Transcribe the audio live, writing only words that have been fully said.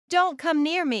Don't come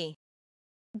near me.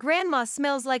 Grandma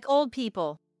smells like old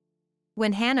people.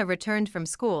 When Hannah returned from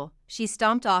school, she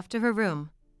stomped off to her room,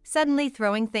 suddenly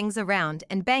throwing things around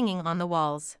and banging on the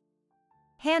walls.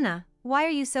 Hannah, why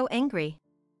are you so angry?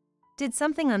 Did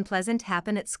something unpleasant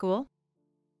happen at school?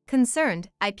 Concerned,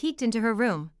 I peeked into her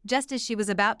room, just as she was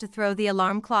about to throw the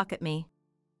alarm clock at me.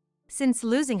 Since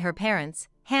losing her parents,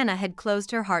 Hannah had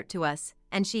closed her heart to us,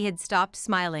 and she had stopped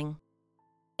smiling.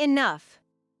 Enough.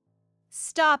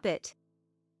 Stop it.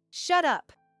 Shut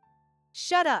up.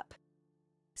 Shut up.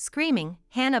 Screaming,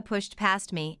 Hannah pushed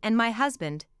past me and my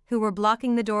husband, who were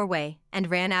blocking the doorway,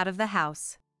 and ran out of the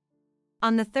house.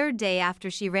 On the third day after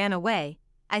she ran away,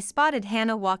 I spotted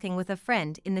Hannah walking with a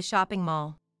friend in the shopping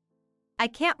mall. I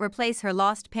can't replace her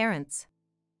lost parents.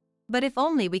 But if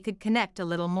only we could connect a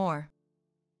little more.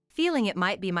 Feeling it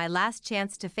might be my last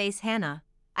chance to face Hannah,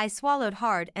 I swallowed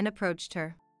hard and approached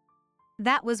her.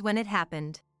 That was when it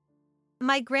happened.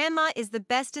 My grandma is the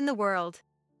best in the world.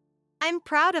 I'm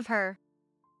proud of her.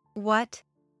 What?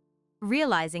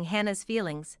 Realizing Hannah's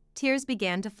feelings, tears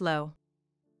began to flow.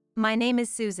 My name is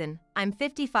Susan, I'm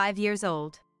 55 years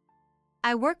old.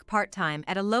 I work part-time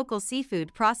at a local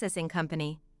seafood processing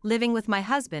company, living with my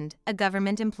husband, a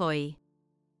government employee.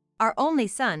 Our only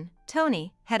son,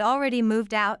 Tony, had already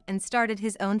moved out and started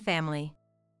his own family.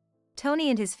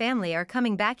 Tony and his family are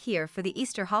coming back here for the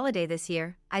Easter holiday this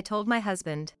year, I told my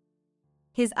husband.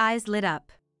 His eyes lit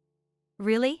up.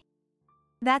 Really?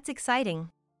 That's exciting.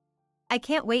 I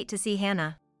can't wait to see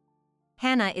Hannah.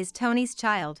 Hannah is Tony's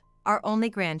child, our only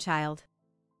grandchild.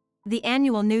 The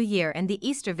annual New Year and the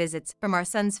Easter visits from our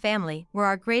son's family were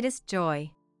our greatest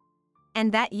joy.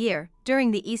 And that year,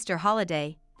 during the Easter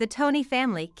holiday, the Tony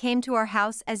family came to our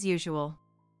house as usual.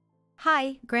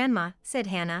 Hi, Grandma, said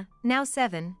Hannah, now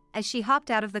 7, as she hopped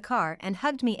out of the car and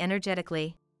hugged me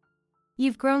energetically.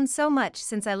 You've grown so much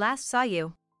since I last saw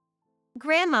you.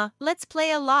 Grandma, let's play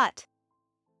a lot.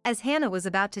 As Hannah was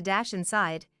about to dash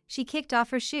inside, she kicked off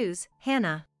her shoes.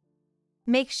 Hannah.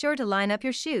 Make sure to line up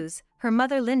your shoes, her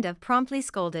mother Linda promptly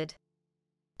scolded.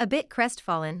 A bit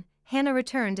crestfallen, Hannah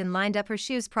returned and lined up her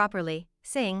shoes properly,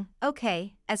 saying,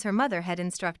 okay, as her mother had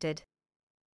instructed.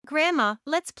 Grandma,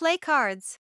 let's play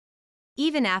cards.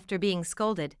 Even after being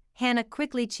scolded, Hannah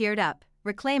quickly cheered up,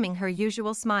 reclaiming her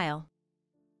usual smile.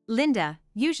 Linda,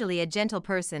 usually a gentle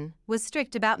person, was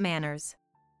strict about manners.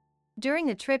 During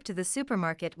a trip to the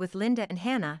supermarket with Linda and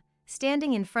Hannah,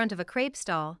 standing in front of a crepe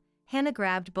stall, Hannah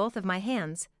grabbed both of my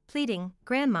hands, pleading,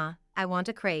 Grandma, I want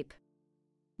a crepe.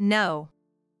 No.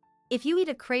 If you eat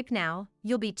a crepe now,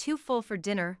 you'll be too full for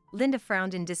dinner, Linda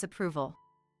frowned in disapproval.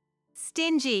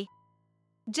 Stingy.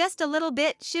 Just a little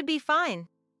bit should be fine.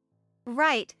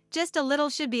 Right, just a little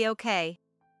should be okay.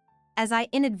 As I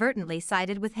inadvertently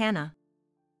sided with Hannah.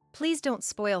 Please don't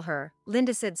spoil her,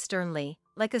 Linda said sternly,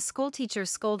 like a schoolteacher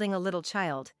scolding a little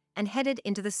child, and headed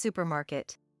into the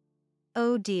supermarket.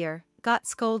 Oh dear, got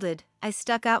scolded, I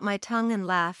stuck out my tongue and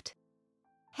laughed.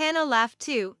 Hannah laughed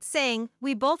too, saying,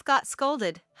 we both got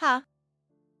scolded, huh?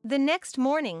 The next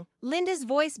morning, Linda's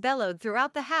voice bellowed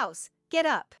throughout the house, get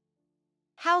up.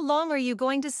 How long are you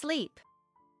going to sleep?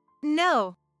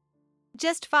 No.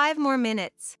 Just 5 more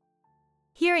minutes.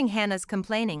 Hearing Hannah's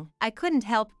complaining, I couldn't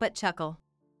help but chuckle.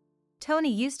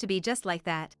 Tony used to be just like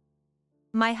that.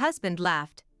 My husband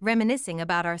laughed, reminiscing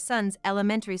about our son's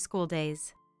elementary school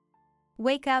days.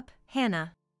 Wake up,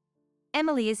 Hannah.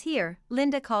 Emily is here,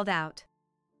 Linda called out.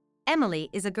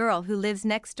 Emily is a girl who lives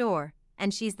next door,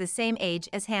 and she's the same age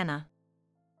as Hannah.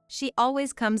 She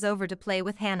always comes over to play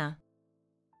with Hannah.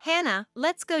 Hannah,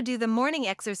 let's go do the morning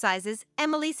exercises,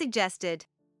 Emily suggested.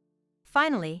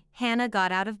 Finally, Hannah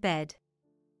got out of bed.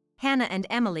 Hannah and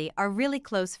Emily are really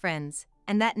close friends,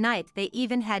 and that night they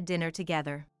even had dinner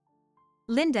together.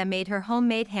 Linda made her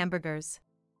homemade hamburgers.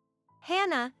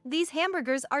 Hannah, these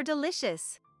hamburgers are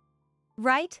delicious.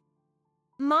 Right?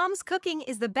 Mom's cooking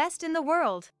is the best in the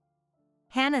world.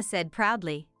 Hannah said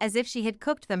proudly, as if she had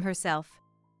cooked them herself.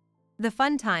 The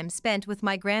fun time spent with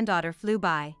my granddaughter flew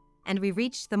by, and we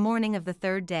reached the morning of the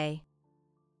 3rd day.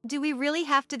 Do we really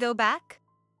have to go back?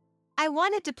 I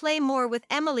wanted to play more with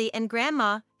Emily and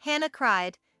Grandma, Hannah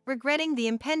cried, regretting the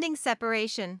impending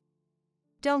separation.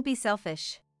 Don't be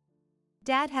selfish.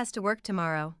 Dad has to work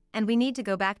tomorrow, and we need to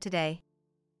go back today.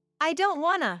 I don't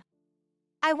wanna.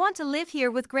 I want to live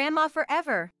here with Grandma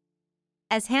forever.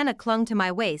 As Hannah clung to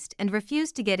my waist and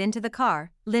refused to get into the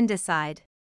car, Linda sighed.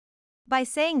 By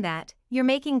saying that, you're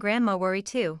making Grandma worry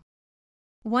too.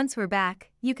 Once we're back,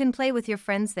 you can play with your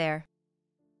friends there.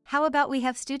 How about we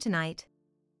have stew tonight?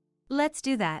 Let's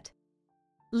do that.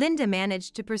 Linda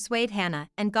managed to persuade Hannah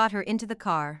and got her into the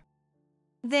car.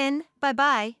 Then,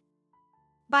 bye-bye.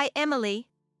 Bye, Emily.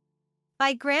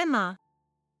 Bye, Grandma.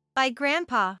 Bye,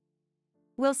 Grandpa.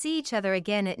 We'll see each other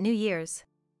again at New Year's.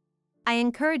 I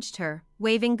encouraged her,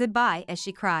 waving goodbye as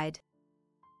she cried.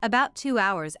 About 2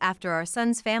 hours after our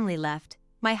son's family left,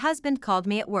 my husband called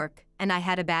me at work, and I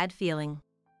had a bad feeling.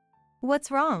 What's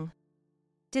wrong?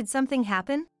 Did something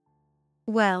happen?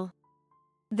 Well,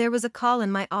 there was a call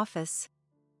in my office.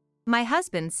 My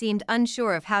husband seemed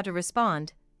unsure of how to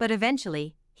respond, but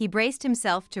eventually, he braced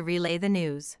himself to relay the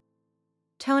news.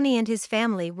 Tony and his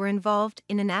family were involved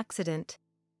in an accident.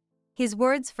 His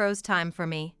words froze time for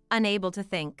me, unable to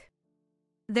think.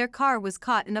 Their car was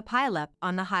caught in a pileup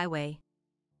on the highway.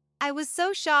 I was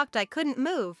so shocked I couldn't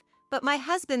move, but my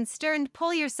husband's stern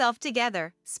 "pull yourself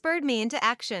together" spurred me into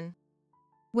action.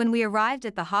 When we arrived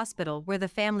at the hospital where the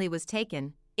family was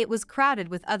taken, it was crowded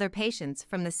with other patients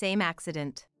from the same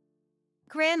accident.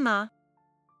 Grandma.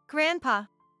 Grandpa.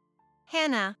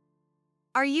 Hannah.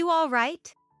 Are you all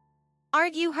right?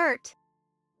 Aren't you hurt?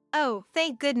 Oh,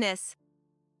 thank goodness.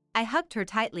 I hugged her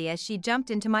tightly as she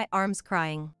jumped into my arms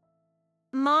crying.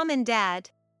 Mom and Dad.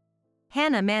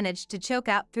 Hannah managed to choke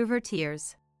out through her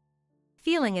tears.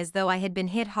 Feeling as though I had been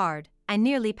hit hard, I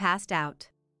nearly passed out.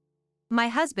 My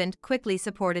husband quickly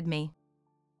supported me.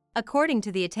 According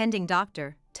to the attending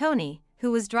doctor, Tony,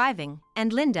 who was driving,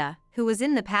 and Linda, who was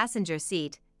in the passenger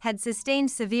seat, had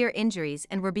sustained severe injuries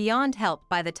and were beyond help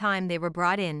by the time they were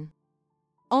brought in.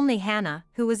 Only Hannah,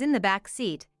 who was in the back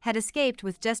seat, had escaped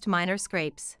with just minor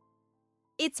scrapes.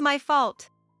 It's my fault.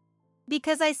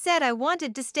 Because I said I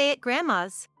wanted to stay at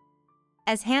Grandma's.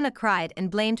 As Hannah cried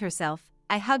and blamed herself,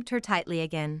 I hugged her tightly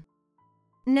again.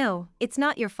 No, it's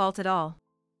not your fault at all.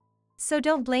 So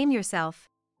don't blame yourself.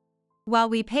 While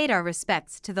we paid our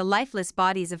respects to the lifeless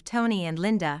bodies of Tony and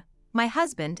Linda, my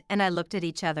husband and I looked at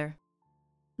each other.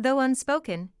 Though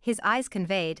unspoken, his eyes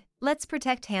conveyed, "Let's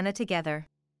protect Hannah together."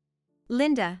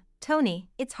 Linda, Tony,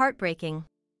 it's heartbreaking.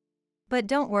 But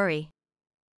don't worry.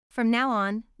 From now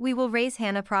on, we will raise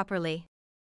Hannah properly.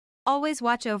 Always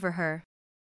watch over her.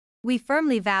 We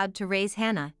firmly vowed to raise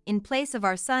Hannah in place of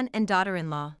our son and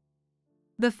daughter-in-law.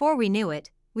 Before we knew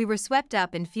it, we were swept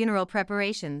up in funeral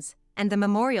preparations, and the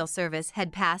memorial service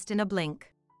had passed in a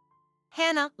blink.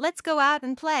 Hannah, let's go out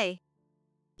and play.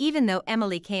 Even though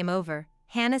Emily came over,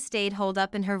 Hannah stayed holed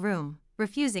up in her room,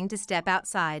 refusing to step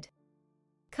outside.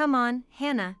 Come on,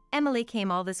 Hannah, Emily came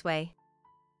all this way.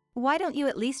 Why don't you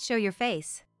at least show your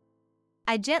face?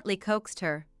 I gently coaxed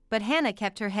her, but Hannah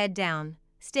kept her head down,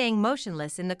 staying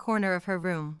motionless in the corner of her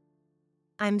room.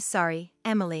 I'm sorry,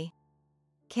 Emily.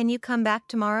 Can you come back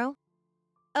tomorrow?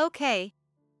 Okay.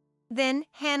 Then,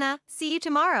 Hannah, see you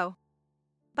tomorrow.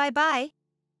 Bye-bye.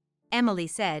 Emily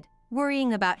said,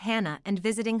 worrying about Hannah and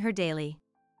visiting her daily.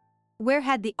 Where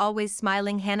had the always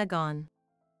smiling Hannah gone?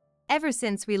 Ever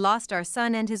since we lost our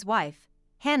son and his wife,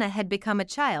 Hannah had become a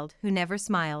child who never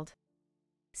smiled.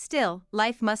 Still,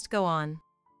 life must go on.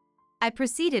 I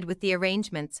proceeded with the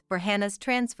arrangements for Hannah's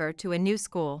transfer to a new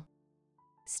school.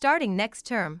 Starting next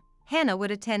term, Hannah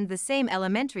would attend the same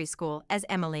elementary school as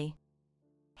Emily.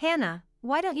 Hannah,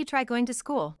 why don't you try going to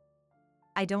school?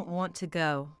 I don't want to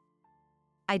go.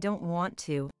 I don't want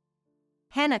to.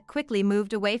 Hannah quickly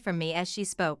moved away from me as she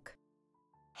spoke.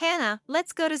 Hannah,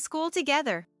 let's go to school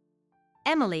together.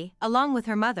 Emily, along with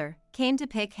her mother, came to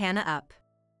pick Hannah up.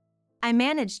 I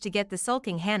managed to get the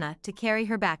sulking Hannah to carry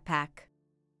her backpack.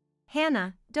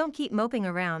 Hannah, don't keep moping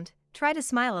around, try to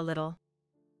smile a little.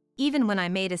 Even when I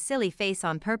made a silly face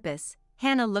on purpose,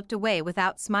 Hannah looked away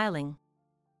without smiling.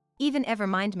 Even ever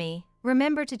mind me,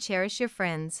 remember to cherish your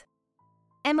friends.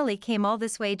 Emily came all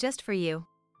this way just for you.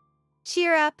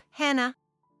 Cheer up, Hannah.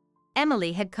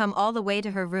 Emily had come all the way to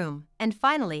her room, and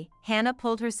finally, Hannah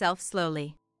pulled herself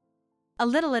slowly. A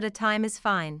little at a time is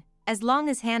fine, as long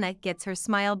as Hannah gets her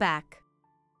smile back.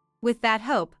 With that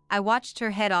hope, I watched her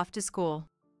head off to school.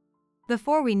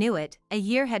 Before we knew it, a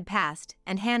year had passed,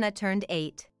 and Hannah turned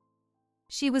 8.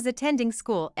 She was attending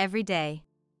school every day.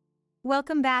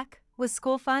 Welcome back, was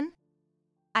school fun?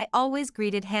 I always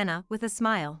greeted Hannah with a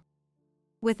smile.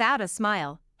 Without a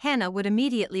smile, Hannah would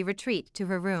immediately retreat to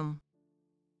her room.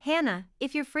 Hannah,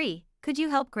 if you're free, could you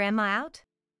help Grandma out?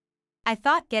 I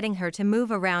thought getting her to move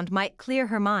around might clear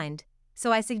her mind,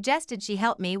 so I suggested she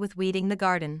help me with weeding the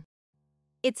garden.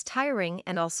 It's tiring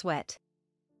and I'll sweat.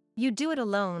 You do it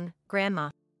alone,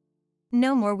 Grandma.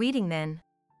 No more weeding then.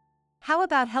 How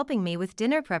about helping me with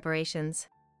dinner preparations?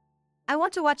 I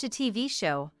want to watch a TV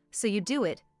show, so you do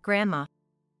it, Grandma.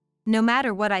 No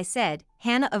matter what I said,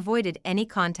 Hannah avoided any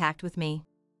contact with me.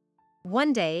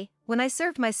 One day, when I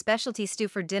served my specialty stew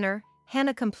for dinner,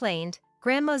 Hannah complained,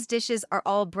 Grandma's dishes are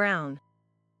all brown.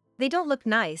 They don't look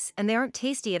nice and they aren't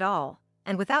tasty at all,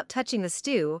 and without touching the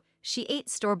stew, she ate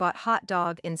store-bought hot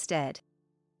dog instead.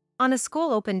 On a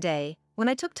school open day, when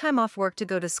I took time off work to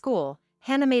go to school,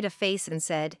 Hannah made a face and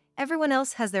said, "Everyone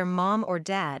else has their mom or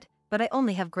dad, but I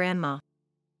only have grandma.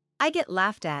 I get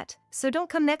laughed at, so don't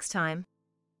come next time."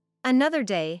 Another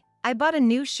day, I bought a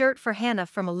new shirt for Hannah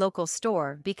from a local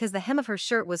store because the hem of her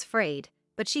shirt was frayed,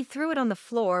 but she threw it on the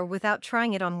floor without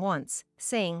trying it on once,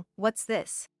 saying, "What's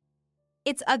this?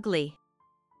 It's ugly.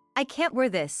 I can't wear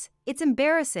this, it's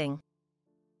embarrassing.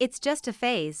 It's just a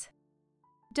phase.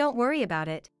 Don't worry about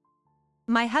it."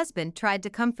 My husband tried to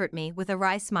comfort me with a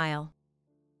wry smile.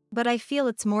 "But I feel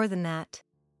it's more than that."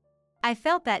 I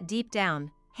felt that deep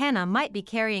down, Hannah might be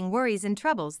carrying worries and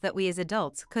troubles that we as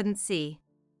adults couldn't see.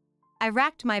 I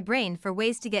racked my brain for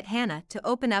ways to get Hannah to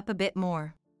open up a bit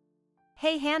more.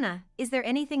 "Hey Hannah, is there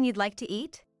anything you'd like to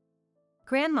eat?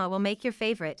 Grandma will make your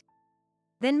favorite."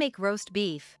 Then make roast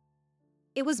beef.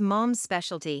 It was Mom's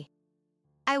specialty.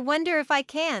 "I wonder if I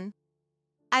can.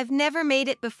 I've never made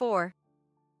it before."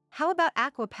 "How about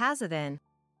aqua pazza then?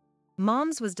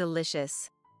 Mom's was delicious."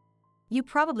 "You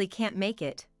probably can't make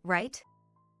it, right?"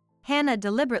 Hannah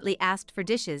deliberately asked for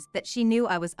dishes that she knew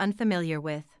I was unfamiliar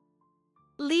with.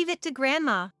 "Leave it to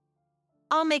Grandma.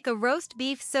 I'll make a roast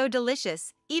beef so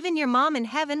delicious, even your mom in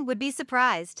heaven would be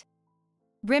surprised."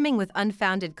 Brimming with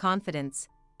unfounded confidence,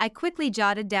 I quickly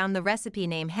jotted down the recipe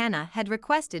name Hannah had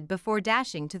requested before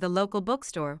dashing to the local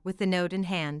bookstore with the note in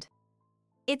hand.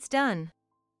 "It's done.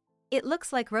 It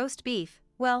looks like roast beef,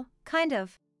 well, kind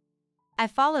of." I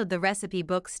followed the recipe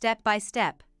book step by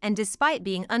step, and despite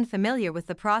being unfamiliar with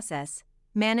the process,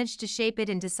 managed to shape it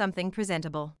into something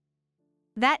presentable.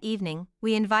 That evening,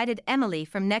 we invited Emily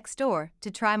from next door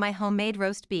to try my homemade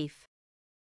roast beef.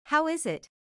 "How is it?"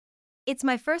 "It's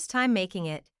my first time making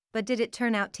it, but did it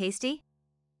turn out tasty?"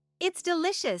 "It's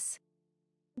delicious.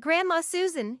 Grandma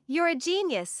Susan, you're a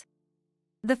genius."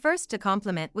 The first to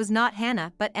compliment was not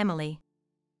Hannah but Emily.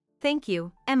 "Thank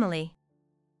you, Emily.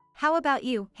 How about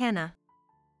you, Hannah?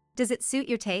 Does it suit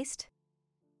your taste?"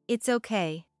 "It's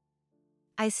okay.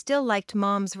 I still liked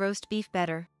Mom's roast beef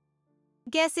better."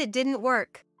 "Guess it didn't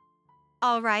work."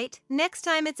 "All right, next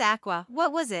time it's aqua.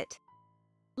 What was it?"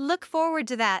 "Look forward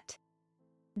to that."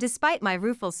 Despite my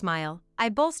rueful smile, I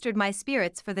bolstered my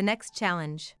spirits for the next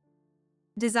challenge.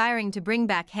 Desiring to bring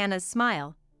back Hannah's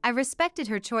smile, I respected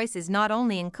her choices not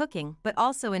only in cooking but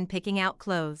also in picking out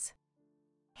clothes.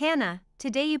 "Hannah,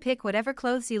 today you pick whatever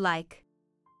clothes you like.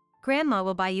 Grandma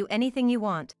will buy you anything you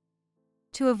want."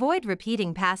 To avoid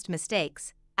repeating past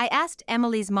mistakes, I asked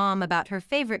Emily's mom about her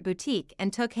favorite boutique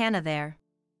and took Hannah there.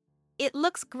 "It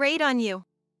looks great on you.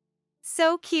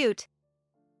 So cute."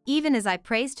 Even as I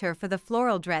praised her for the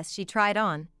floral dress she tried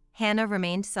on, Hannah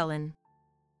remained sullen.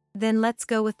 "Then let's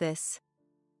go with this,"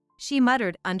 she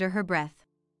muttered under her breath.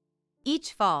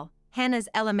 Each fall, Hannah's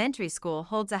elementary school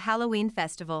holds a Halloween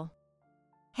festival.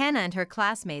 Hannah and her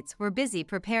classmates were busy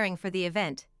preparing for the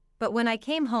event, but when I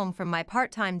came home from my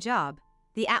part-time job,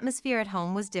 the atmosphere at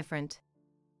home was different.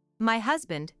 My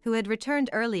husband, who had returned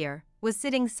earlier, was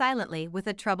sitting silently with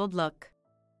a troubled look.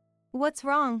 "What's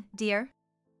wrong, dear?"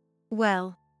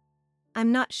 "Well,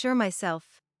 I'm not sure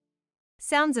myself."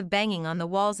 Sounds of banging on the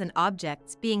walls and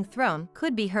objects being thrown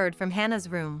could be heard from Hannah's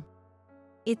room.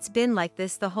 "It's been like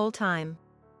this the whole time.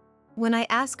 When I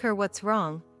ask her what's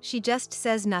wrong, she just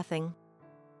says nothing."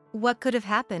 "What could have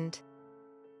happened?"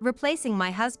 Replacing my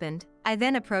husband, I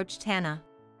then approached Hannah.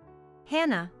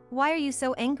 "Hannah, why are you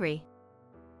so angry?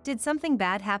 Did something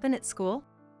bad happen at school?"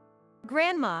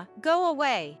 "Grandma, go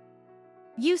away.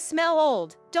 You smell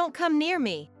old, don't come near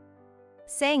me."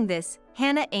 Saying this,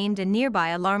 Hannah aimed a nearby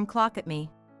alarm clock at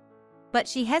me. But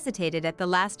she hesitated at the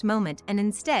last moment and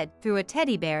instead threw a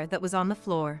teddy bear that was on the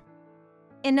floor.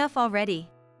 "Enough already.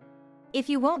 If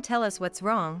you won't tell us what's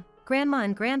wrong, Grandma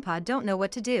and Grandpa don't know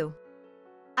what to do."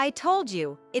 "I told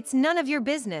you, it's none of your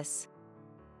business."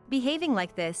 Behaving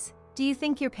like this, do you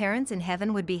think your parents in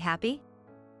heaven would be happy?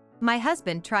 My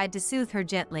husband tried to soothe her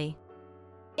gently.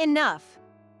 "Enough.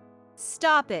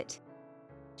 Stop it.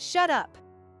 Shut up.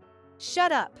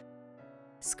 Shut up."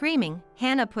 Screaming,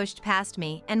 Hannah pushed past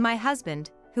me and my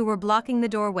husband, who were blocking the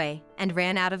doorway, and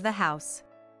ran out of the house.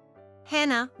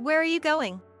 "Hannah, where are you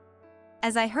going?"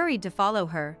 As I hurried to follow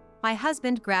her, my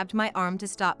husband grabbed my arm to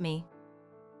stop me.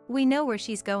 "We know where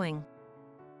she's going,"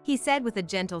 he said with a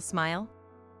gentle smile.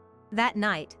 That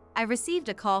night, I received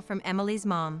a call from Emily's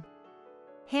mom.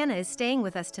 "Hannah is staying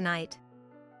with us tonight.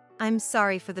 I'm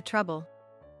sorry for the trouble."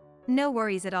 "No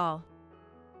worries at all.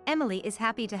 Emily is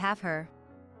happy to have her."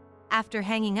 After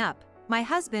hanging up, my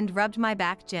husband rubbed my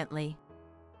back gently.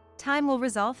 "Time will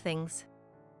resolve things,"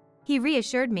 he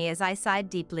reassured me as I sighed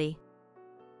deeply.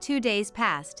 2 days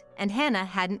passed, and Hannah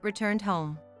hadn't returned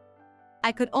home.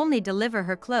 I could only deliver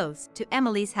her clothes to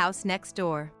Emily's house next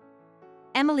door.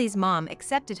 Emily's mom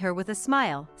accepted her with a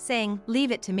smile, saying,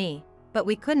 "Leave it to me," but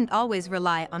we couldn't always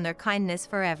rely on their kindness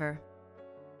forever.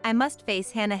 I must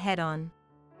face Hannah head-on.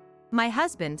 My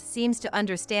husband seems to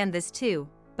understand this too,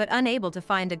 but unable to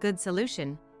find a good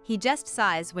solution, he just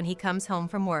sighs when he comes home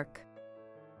from work.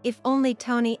 If only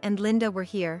Tony and Linda were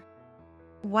here.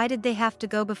 Why did they have to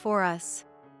go before us?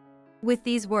 With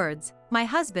these words, my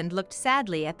husband looked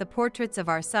sadly at the portraits of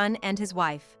our son and his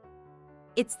wife.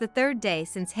 It's the third day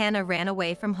since Hannah ran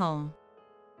away from home.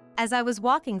 As I was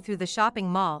walking through the shopping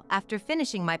mall after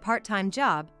finishing my part-time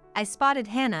job, I spotted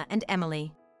Hannah and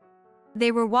Emily.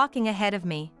 They were walking ahead of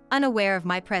me, unaware of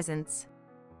my presence.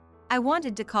 I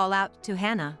wanted to call out to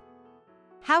Hannah.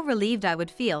 How relieved I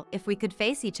would feel if we could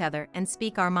face each other and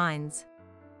speak our minds.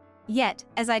 Yet,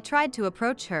 as I tried to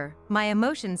approach her, my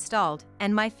emotions stalled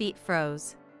and my feet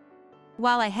froze.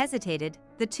 While I hesitated,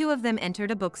 the two of them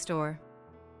entered a bookstore.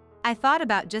 I thought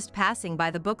about just passing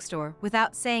by the bookstore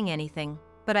without saying anything,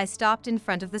 but I stopped in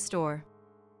front of the store.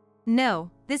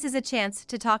 No, this is a chance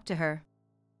to talk to her.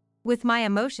 With my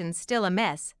emotions still a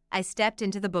mess, I stepped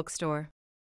into the bookstore.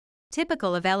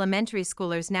 Typical of elementary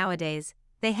schoolers nowadays,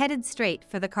 they headed straight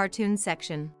for the cartoon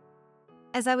section.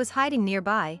 As I was hiding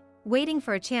nearby, waiting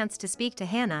for a chance to speak to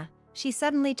Hannah, she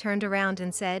suddenly turned around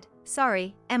and said,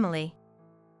 "Sorry, Emily.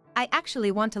 I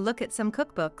actually want to look at some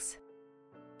cookbooks."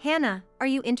 "Hannah, are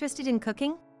you interested in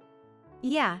cooking?"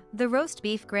 "Yeah, the roast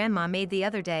beef Grandma made the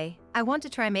other day, I want to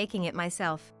try making it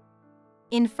myself."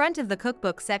 In front of the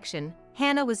cookbook section,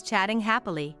 Hannah was chatting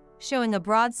happily, showing a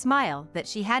broad smile that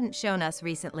she hadn't shown us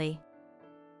recently.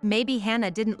 Maybe Hannah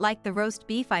didn't like the roast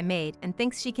beef I made and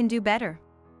thinks she can do better.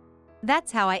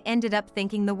 That's how I ended up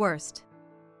thinking the worst.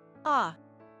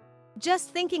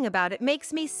 Just thinking about it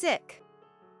makes me sick.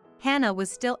 Hannah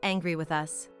was still angry with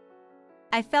us.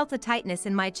 I felt a tightness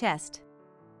in my chest.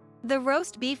 "The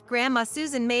roast beef Grandma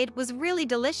Susan made was really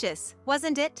delicious,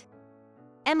 wasn't it?"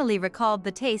 Emily recalled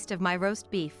the taste of my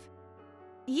roast beef.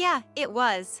 "Yeah, it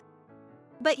was.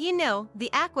 But you know,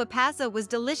 the aqua pasa was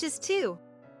delicious too.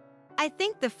 I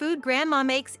think the food Grandma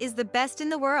makes is the best in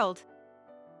the world."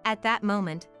 At that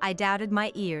moment, I doubted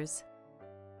my ears.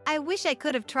 I wish I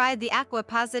could have tried the aqua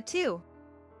pasa too.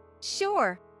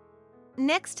 "Sure.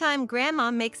 Next time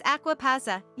Grandma makes aqua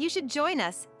pasa, you should join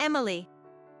us, Emily."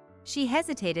 She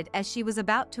hesitated as she was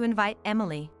about to invite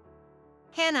Emily.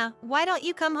 "Hannah, why don't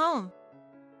you come home?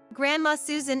 Grandma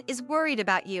Susan is worried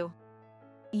about you."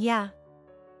 "Yeah.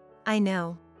 I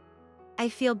know. I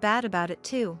feel bad about it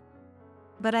too.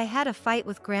 But I had a fight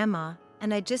with Grandma,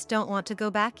 and I just don't want to go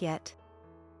back yet."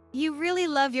 "You really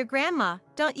love your grandma,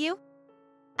 don't you?"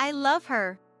 "I love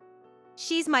her.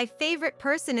 She's my favorite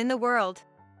person in the world,"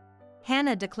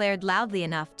 Hannah declared loudly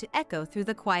enough to echo through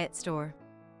the quiet store.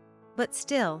 "But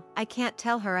still, I can't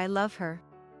tell her I love her.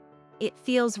 It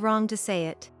feels wrong to say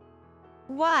it."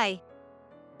 "Why?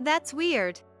 That's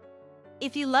weird.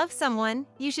 If you love someone,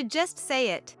 you should just say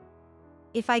it."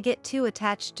 "If I get too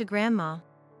attached to Grandma.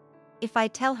 If I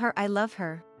tell her I love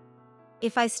her.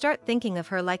 If I start thinking of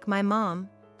her like my mom,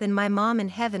 then my mom in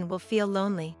heaven will feel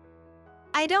lonely."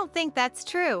 "I don't think that's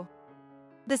true.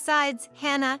 Besides,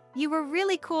 Hannah, you were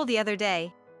really cool the other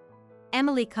day."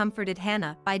 Emily comforted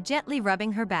Hannah by gently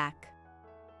rubbing her back.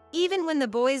 "Even when the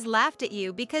boys laughed at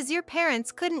you because your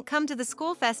parents couldn't come to the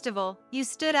school festival, you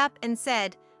stood up and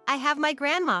said, 'I have my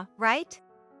grandma,' right?"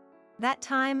 That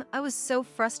time, I was so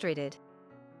frustrated.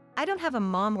 I don't have a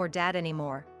mom or dad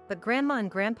anymore, but Grandma and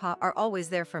Grandpa are always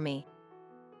there for me.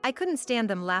 I couldn't stand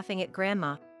them laughing at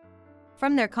Grandma.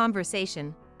 From their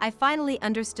conversation, I finally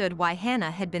understood why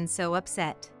Hannah had been so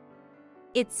upset.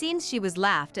 It seems she was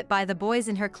laughed at by the boys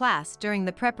in her class during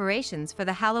the preparations for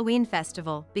the Halloween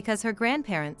festival because her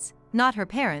grandparents, not her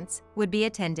parents, would be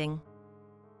attending.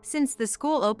 Since the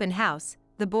school open house,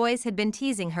 the boys had been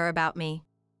teasing her about me.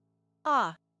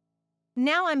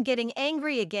 Now I'm getting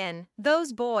angry again,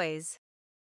 those boys.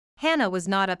 Hannah was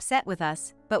not upset with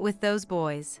us, but with those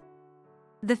boys.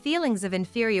 The feelings of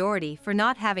inferiority for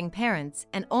not having parents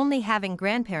and only having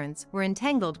grandparents were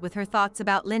entangled with her thoughts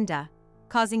about Linda,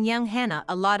 causing young Hannah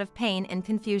a lot of pain and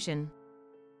confusion.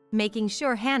 Making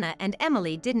sure Hannah and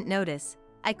Emily didn't notice,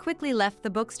 I quickly left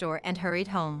the bookstore and hurried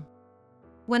home.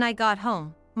 When I got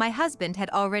home, my husband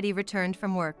had already returned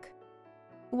from work.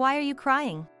 "Why are you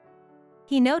crying?"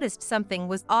 He noticed something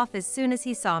was off as soon as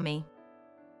he saw me.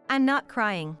 "I'm not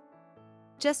crying.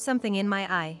 Just something in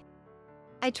my eye."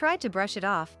 I tried to brush it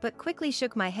off but quickly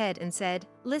shook my head and said,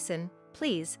 "Listen,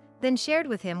 please," then shared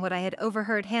with him what I had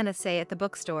overheard Hannah say at the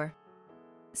bookstore.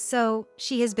 "So,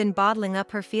 she has been bottling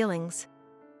up her feelings."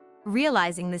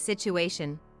 Realizing the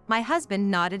situation, My husband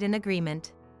nodded in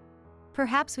agreement.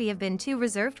 Perhaps we have been too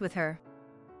reserved with her.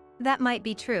 That might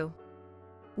be true.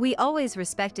 We always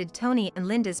respected Tony and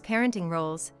Linda's parenting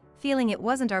roles, feeling it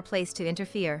wasn't our place to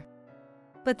interfere.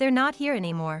 But they're not here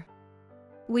anymore.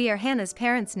 We are Hannah's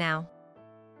parents now.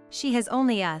 She has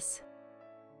only us.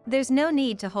 There's no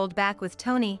need to hold back with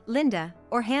Tony, Linda,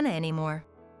 or Hannah anymore.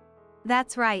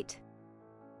 That's right.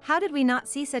 How did we not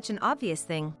see such an obvious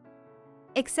thing?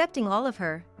 Accepting all of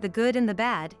her, the good and the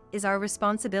bad, is our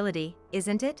responsibility,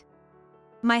 isn't it?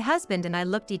 My husband and I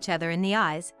looked each other in the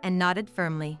eyes and nodded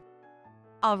firmly.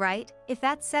 All right, if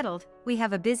that's settled, we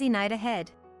have a busy night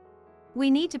ahead. We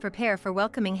need to prepare for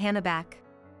welcoming Hannah back.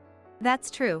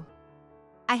 That's true.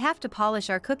 I have to polish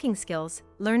our cooking skills,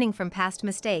 learning from past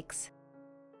mistakes.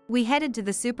 We headed to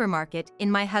the supermarket in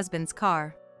my husband's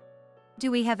car.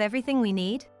 Do we have everything we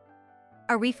need?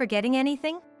 Are we forgetting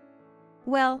anything?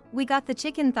 Well, we got the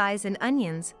chicken thighs and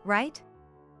onions, right?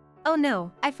 Oh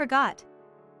no, I forgot.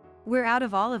 We're out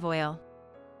of olive oil.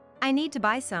 I need to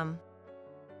buy some.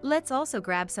 Let's also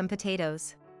grab some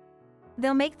potatoes.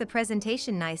 They'll make the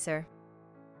presentation nicer.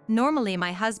 Normally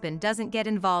my husband doesn't get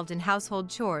involved in household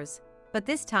chores, but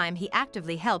this time he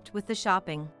actively helped with the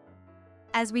shopping.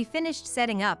 As we finished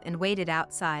setting up and waited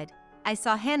outside, I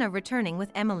saw Hannah returning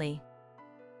with Emily.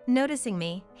 Noticing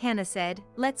me, Hannah said,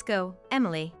 "Let's go,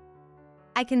 Emily.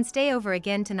 I can stay over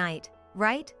again tonight,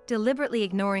 right?" Deliberately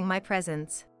ignoring my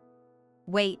presence.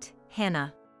 Wait,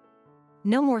 Hannah.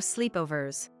 No more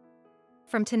sleepovers.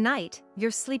 From tonight,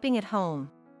 you're sleeping at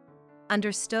home.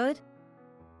 Understood?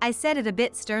 I said it a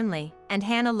bit sternly, and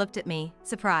Hannah looked at me,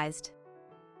 surprised.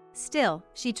 Still,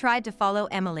 she tried to follow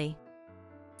Emily.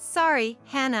 Sorry,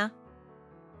 Hannah.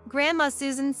 Grandma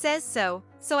Susan says so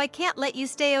I can't let you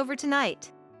stay over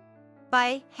tonight.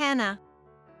 Bye, Hannah.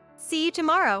 See you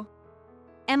tomorrow,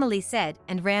 Emily said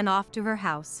and ran off to her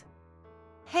house.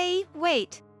 Hey,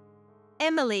 wait.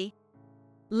 Emily.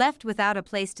 Left without a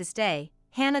place to stay,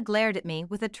 Hannah glared at me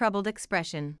with a troubled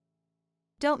expression.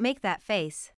 Don't make that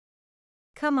face.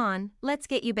 Come on, let's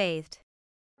get you bathed.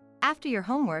 After your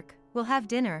homework, we'll have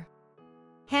dinner.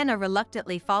 Hannah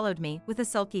reluctantly followed me with a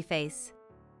sulky face.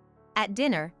 At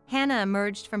dinner, Hannah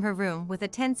emerged from her room with a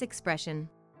tense expression.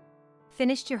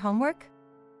 Finished your homework?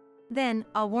 Then,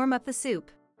 I'll warm up the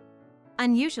soup.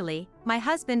 Unusually, my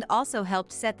husband also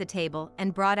helped set the table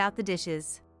and brought out the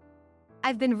dishes.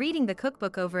 I've been reading the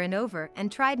cookbook over and over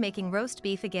and tried making roast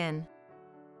beef again.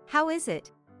 How is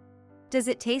it? Does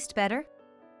it taste better?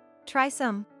 Try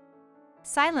some.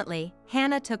 Silently,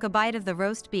 Hannah took a bite of the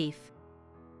roast beef.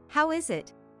 How is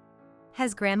it?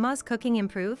 Has Grandma's cooking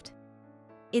improved?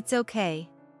 It's okay.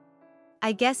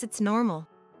 I guess it's normal.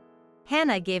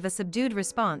 Hannah gave a subdued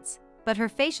response, but her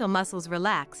facial muscles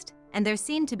relaxed, and there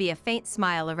seemed to be a faint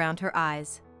smile around her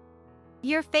eyes.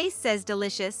 Your face says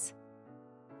delicious.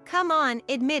 Come on,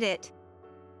 admit it.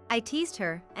 I teased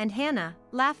her, and Hannah,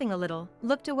 laughing a little,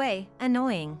 looked away,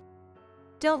 annoying.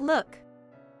 Don't look.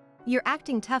 You're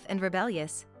acting tough and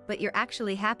rebellious, but you're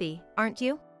actually happy, aren't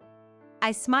you?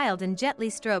 I smiled and gently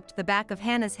stroked the back of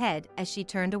Hannah's head as she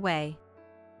turned away.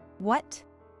 What?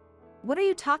 What are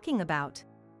you talking about?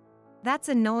 That's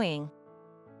annoying.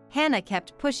 Hannah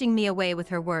kept pushing me away with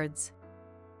her words.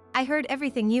 I heard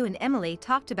everything you and Emily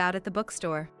talked about at the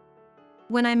bookstore.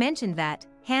 When I mentioned that,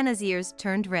 Hannah's ears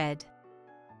turned red.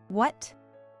 What?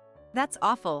 That's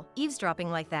awful, eavesdropping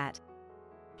like that.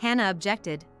 Hannah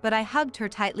objected, but I hugged her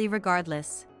tightly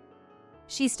regardless.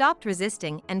 She stopped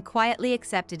resisting and quietly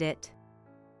accepted it.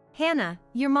 Hannah,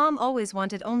 your mom always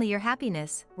wanted only your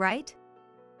happiness, right?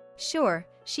 Sure,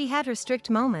 she had her strict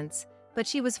moments, but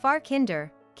she was far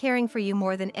kinder, caring for you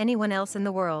more than anyone else in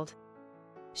the world.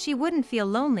 She wouldn't feel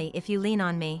lonely if you lean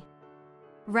on me.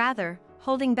 Rather,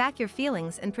 holding back your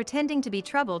feelings and pretending to be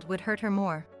troubled would hurt her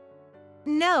more.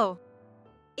 No.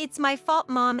 It's my fault,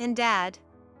 Mom and Dad.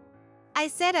 I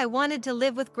said I wanted to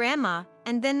live with Grandma,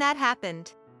 and then that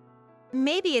happened.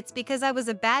 Maybe it's because I was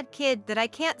a bad kid that I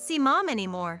can't see Mom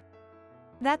anymore.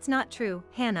 That's not true,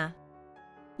 Hannah.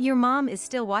 Your mom is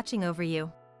still watching over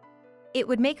you. It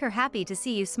would make her happy to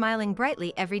see you smiling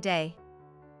brightly every day.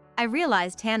 I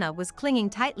realized Hannah was clinging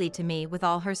tightly to me with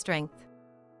all her strength.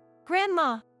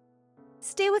 Grandma!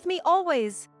 Stay with me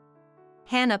always!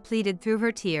 Hannah pleaded through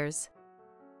her tears.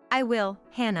 I will,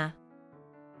 Hannah.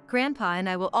 Grandpa and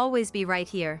I will always be right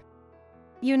here.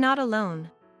 You're not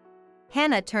alone.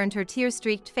 Hannah turned her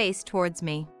tear-streaked face towards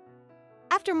me.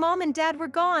 After Mom and Dad were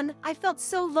gone, I felt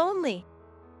so lonely.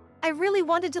 I really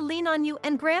wanted to lean on you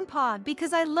and Grandpa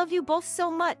because I love you both so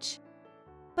much.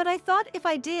 But I thought if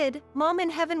I did, Mom in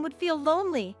heaven would feel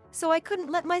lonely, so I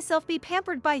couldn't let myself be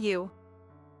pampered by you.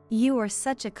 You are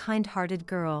such a kind-hearted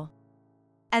girl.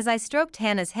 As I stroked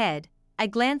Hannah's head, I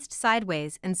glanced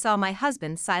sideways and saw my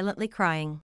husband silently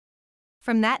crying.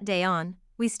 From that day on,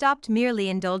 we stopped merely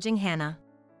indulging Hannah.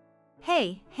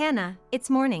 Hey, Hannah, it's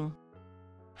morning.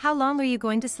 How long are you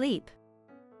going to sleep?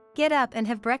 Get up and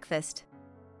have breakfast.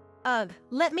 Ugh,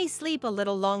 let me sleep a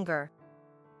little longer.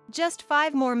 Just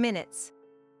 5 more minutes.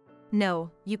 No,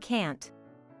 you can't.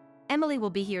 Emily will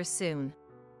be here soon.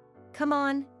 Come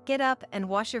on, get up and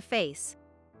wash your face.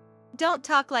 Don't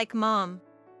talk like Mom.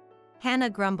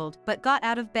 Hannah grumbled but got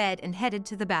out of bed and headed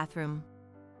to the bathroom.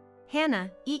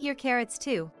 Hannah, eat your carrots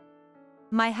too.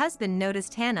 My husband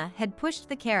noticed Hannah had pushed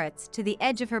the carrots to the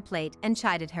edge of her plate and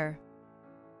chided her.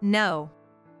 No.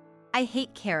 I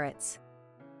hate carrots.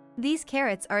 These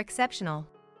carrots are exceptional.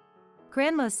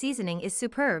 Grandma's seasoning is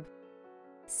superb.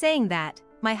 Saying that,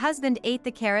 my husband ate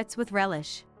the carrots with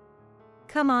relish.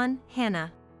 Come on,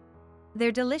 Hannah.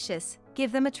 They're delicious,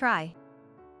 give them a try.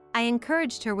 I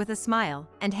encouraged her with a smile,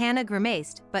 and Hannah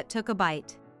grimaced but took a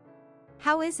bite.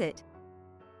 How is it?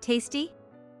 Tasty?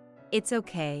 It's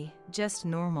okay, just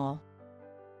normal.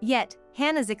 Yet,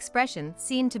 Hannah's expression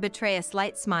seemed to betray a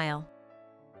slight smile.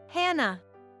 Hannah!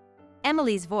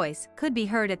 Emily's voice could be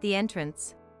heard at the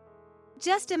entrance.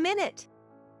 Just a minute!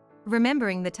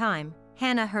 Remembering the time,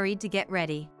 Hannah hurried to get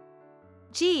ready.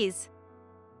 Geez!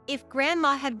 If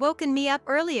Grandma had woken me up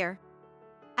earlier.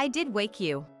 I did wake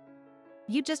you.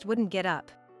 You just wouldn't get up.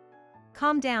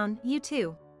 Calm down, you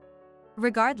two.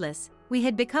 Regardless, we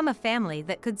had become a family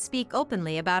that could speak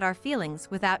openly about our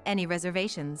feelings without any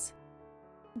reservations.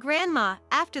 Grandma,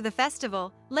 after the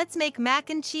festival, let's make mac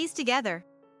and cheese together.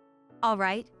 All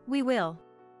right, we will.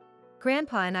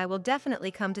 Grandpa and I will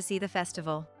definitely come to see the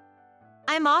festival.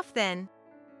 I'm off then.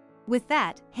 With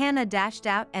that, Hannah dashed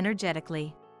out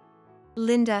energetically.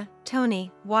 Linda,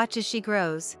 Tony, watch as she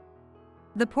grows.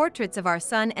 The portraits of our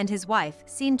son and his wife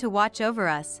seemed to watch over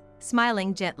us,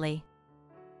 smiling gently.